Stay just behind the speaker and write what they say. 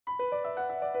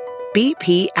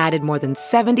BP added more than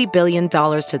 $70 billion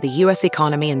to the U.S.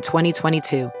 economy in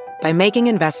 2022 by making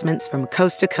investments from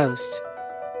coast to coast.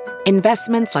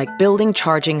 Investments like building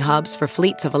charging hubs for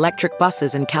fleets of electric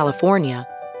buses in California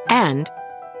and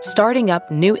starting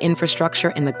up new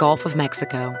infrastructure in the Gulf of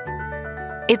Mexico.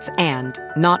 It's and,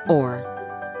 not or.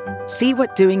 See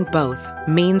what doing both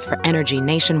means for energy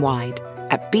nationwide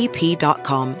at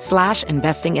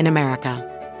bp.com/investing in America.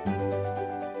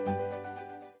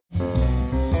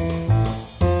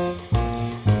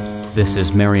 This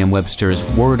is Merriam-Webster's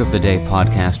Word of the Day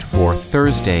podcast for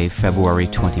Thursday, February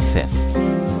 25th.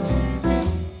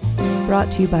 Brought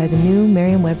to you by the new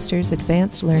Merriam-Webster's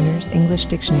Advanced Learners English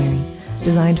Dictionary,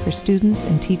 designed for students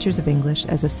and teachers of English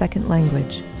as a second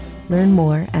language. Learn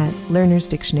more at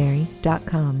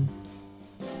learnersdictionary.com.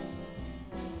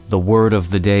 The word of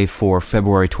the day for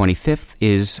February 25th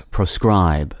is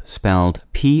proscribe, spelled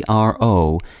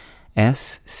P-R-O-S-C-R-I-B-E.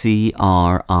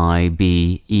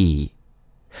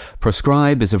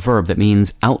 Proscribe is a verb that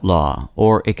means outlaw,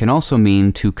 or it can also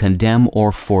mean to condemn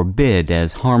or forbid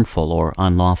as harmful or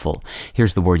unlawful.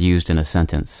 Here's the word used in a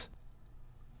sentence.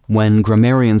 When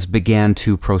grammarians began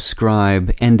to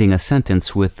proscribe ending a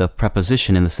sentence with a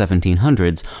preposition in the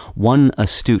 1700s, one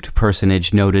astute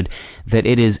personage noted that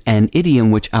it is an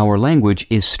idiom which our language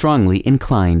is strongly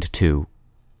inclined to.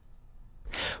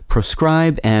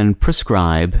 Proscribe and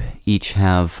prescribe each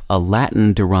have a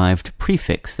Latin-derived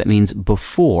prefix that means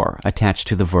before attached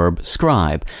to the verb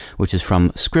scribe, which is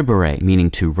from scribere, meaning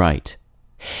to write.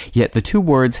 Yet the two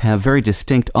words have very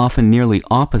distinct, often nearly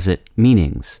opposite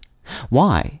meanings.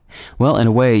 Why? Well, in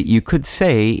a way, you could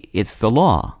say it's the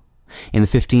law. In the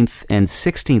 15th and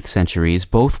 16th centuries,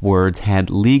 both words had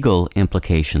legal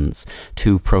implications.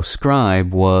 To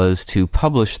proscribe was to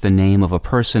publish the name of a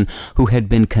person who had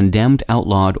been condemned,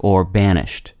 outlawed, or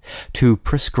banished. To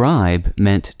prescribe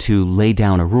meant to lay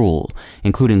down a rule,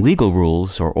 including legal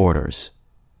rules or orders.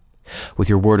 With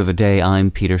your word of the day, I'm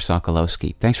Peter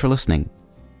Sokolowski. Thanks for listening.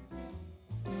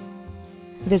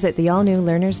 Visit the all-new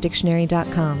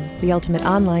learnersdictionary.com, the ultimate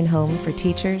online home for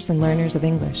teachers and learners of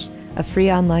English. A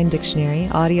free online dictionary,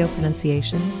 audio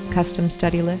pronunciations, custom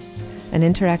study lists, and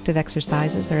interactive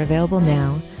exercises are available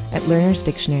now at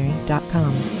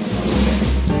learnersdictionary.com.